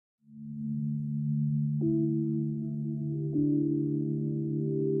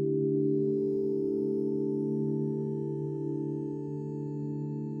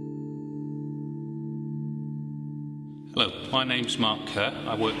my name's Mark Kerr.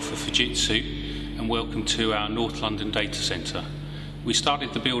 I work for Fujitsu, and welcome to our North London data centre. We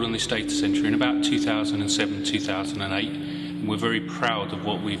started the build on this data centre in about 2007-2008, and we're very proud of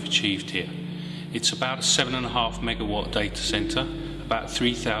what we've achieved here. It's about a 7.5 megawatt data centre, about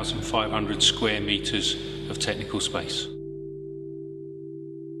 3,500 square metres of technical space.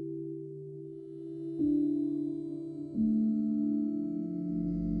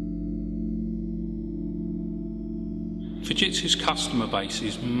 Fujitsu's customer base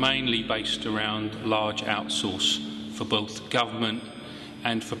is mainly based around large outsource for both government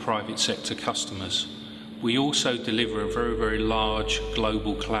and for private sector customers. We also deliver a very large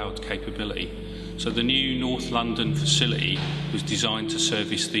global cloud capability. So the new North London facility was designed to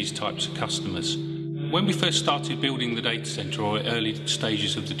service these types of customers. When we first started building the data centre, or early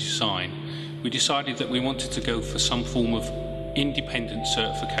stages of the design, we decided that we wanted to go for some form of independent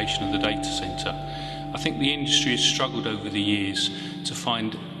certification of the data centre. I think the industry has struggled over the years to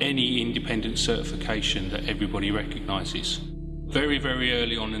find any independent certification that everybody recognises. Very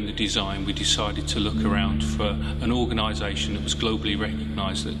early on in the design, we decided to look around for an organisation that was globally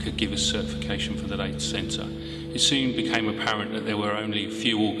recognised that could give us certification for the data centre. It soon became apparent that there were only a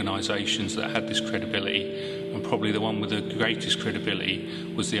few organisations that had this credibility, and probably the one with the greatest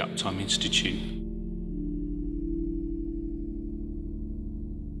credibility was the Uptime Institute.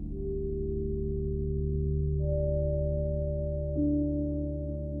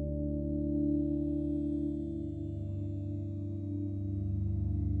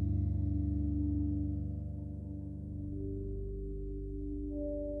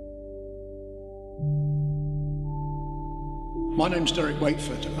 My name's Derek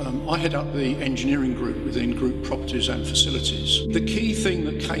Wakeford. I head up the engineering group within Group Properties and Facilities. The key thing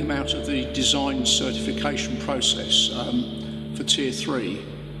that came out of the design certification process for Tier 3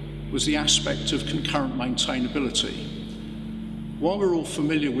 was the aspect of concurrent maintainability. While we're all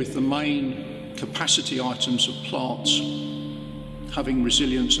familiar with the main capacity items of plants having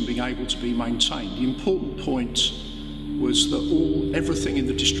resilience and being able to be maintained, the important point was that everything in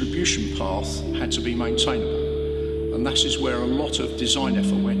the distribution path had to be maintainable. And that is where a lot of design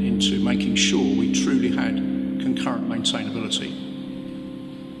effort went into making sure we truly had concurrent maintainability.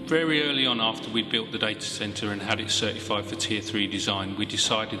 Very early on, after we'd built the data centre and had it certified for Tier 3 design, we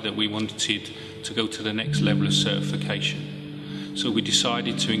decided that we wanted to go to the next level of certification. So we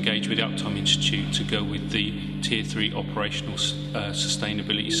decided to engage with the Uptime Institute to go with the Tier 3 operational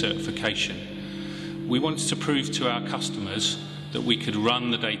sustainability certification. We wanted to prove to our customers that we could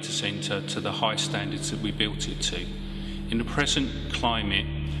run the data centre to the high standards that we built it to. In the present climate,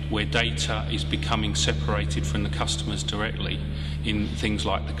 where data is becoming separated from the customers directly in things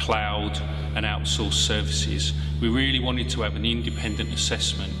like the cloud and outsourced services, we really wanted to have an independent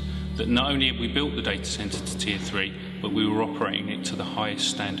assessment that not only have we built the data centre to Tier 3, but we were operating it to the highest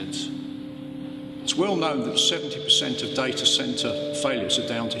standards. It's well known that 70% of data centre failures are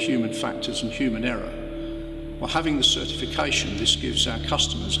down to human factors and human error. Well, having the certification, this gives our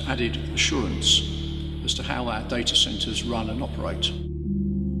customers added assurance as to how our data centres run and operate.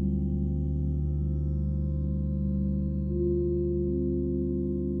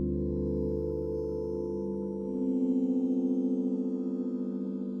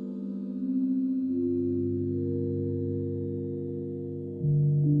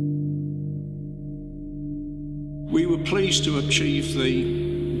 We were pleased to achieve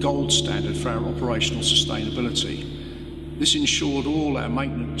the gold standard for our operational sustainability. This ensured all our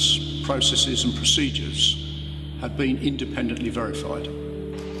maintenance processes and procedures had been independently verified.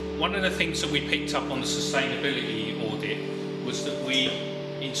 One of the things that we picked up on the sustainability audit was that we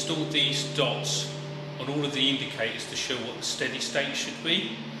installed these dots on all of the indicators to show what the steady state should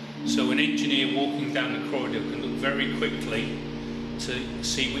be. So an engineer walking down the corridor can look very quickly to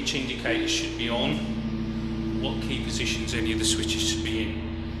see which indicators should be on, what key positions any of the switches should be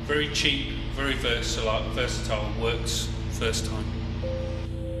in. Very cheap, very versatile, works first time.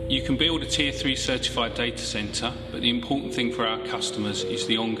 You can build a Tier 3 certified data centre, but the important thing for our customers is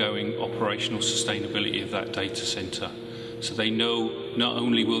the ongoing operational sustainability of that data centre. So they know not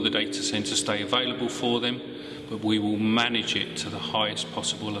only will the data centre stay available for them, but we will manage it to the highest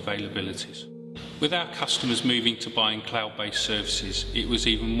possible availabilities. With our customers moving to buying cloud-based services, it was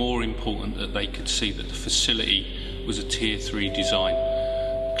even more important that they could see that the facility was a Tier 3 design.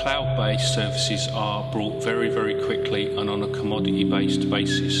 Cloud-based services are brought very quickly and on a commodity-based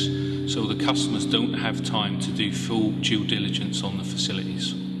basis, so the customers don't have time to do full due diligence on the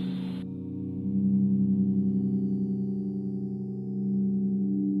facilities.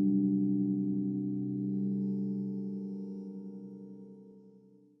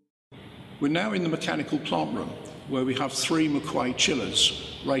 We're now in the mechanical plant room, where we have 3 McQuay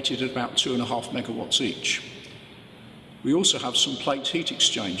chillers rated at about 2.5 megawatts each. We also have some plate heat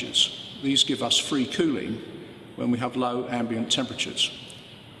exchangers. These give us free cooling when we have low ambient temperatures.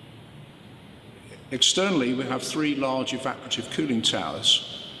 Externally, we have 3 large evaporative cooling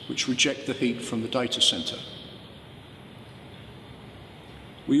towers which reject the heat from the data centre.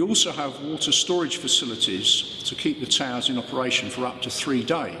 We also have water storage facilities to keep the towers in operation for up to 3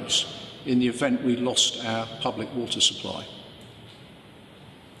 days in the event we lost our public water supply.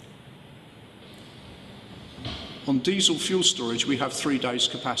 On diesel fuel storage, we have 3 days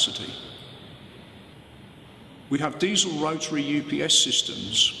capacity. We have diesel rotary UPS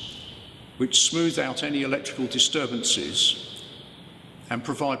systems which smooth out any electrical disturbances and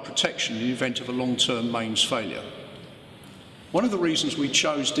provide protection in the event of a long-term mains failure. One of the reasons we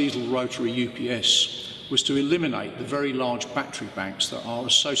chose diesel rotary UPS was to eliminate the very large battery banks that are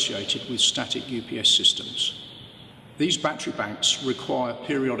associated with static UPS systems. These battery banks require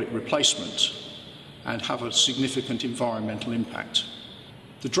periodic replacement and have a significant environmental impact.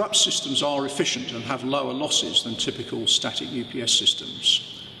 The DRUP systems are efficient and have lower losses than typical static UPS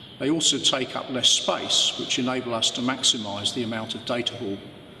systems. They also take up less space, which enable us to maximise the amount of data hall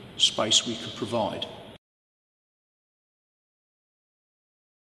space we could provide.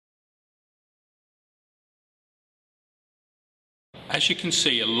 As you can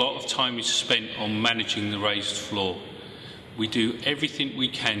see, a lot of time is spent on managing the raised floor. We do everything we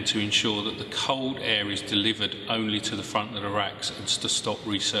can to ensure that the cold air is delivered only to the front of the racks and to stop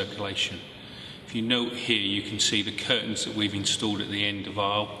recirculation. If you note here, you can see the curtains that we've installed at the end of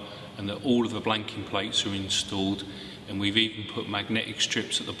aisle and that all of the blanking plates are installed, and we've even put magnetic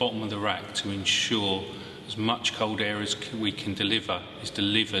strips at the bottom of the rack to ensure as much cold air as we can deliver is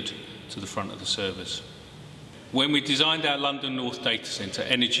delivered to the front of the servers. When we designed our London North data centre,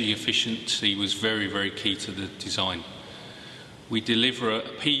 energy efficiency was very, very key to the design. We deliver a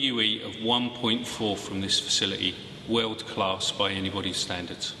PUE of 1.4 from this facility, world class by anybody's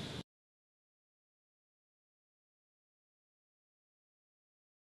standards.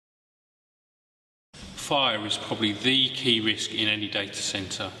 Fire is probably the key risk in any data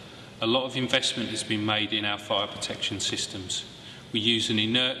centre. A lot of investment has been made in our fire protection systems. We use an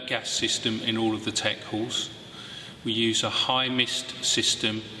inert gas system in all of the tech halls. We use a high mist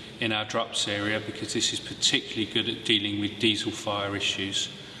system in our DRUPS area because this is particularly good at dealing with diesel fire issues.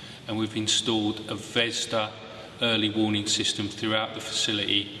 And we've installed a VESDA early warning system throughout the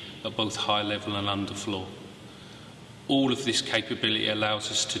facility at both high level and underfloor. All of this capability allows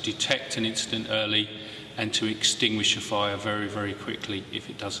us to detect an incident early and to extinguish a fire very, very quickly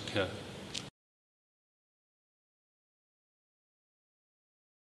if it does occur.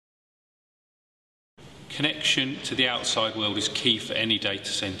 Connection to the outside world is key for any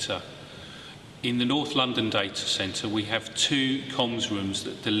data centre. In the North London data centre, we have 2 comms rooms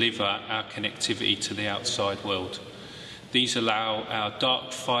that deliver our connectivity to the outside world. These allow our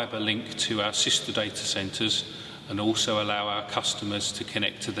dark fibre link to our sister data centres and also allow our customers to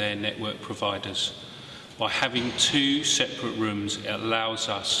connect to their network providers. By having 2 separate rooms, it allows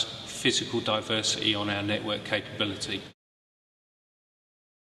us physical diversity on our network capability.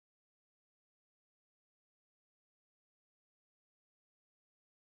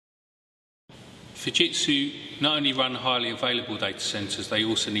 Fujitsu not only run highly available data centres, they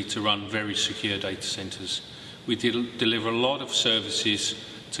also need to run very secure data centres. We deliver a lot of services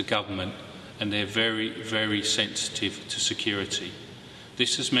to government and they're very, very sensitive to security.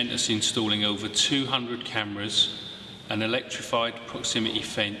 This has meant us installing over 200 cameras, an electrified proximity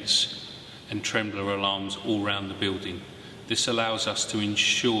fence and trembler alarms all around the building. This allows us to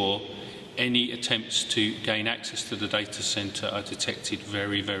ensure any attempts to gain access to the data centre are detected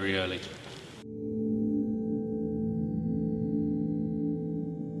very, very early.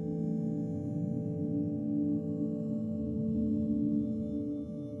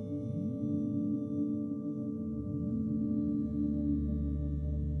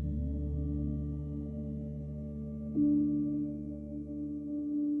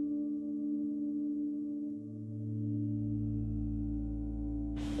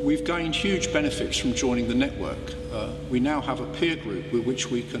 We've gained huge benefits from joining the network. We now have a peer group with which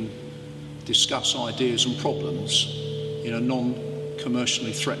we can discuss ideas and problems in a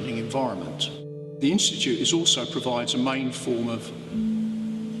non-commercially threatening environment. The Institute also provides a main form of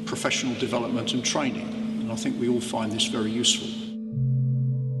professional development and training, and I think we all find this very useful.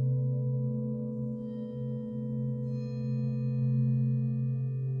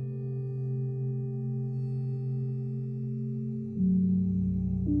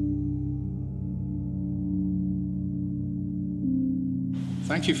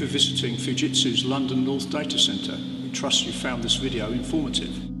 Thank you for visiting Fujitsu's London North Data Centre. We trust you found this video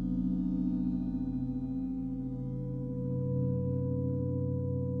informative.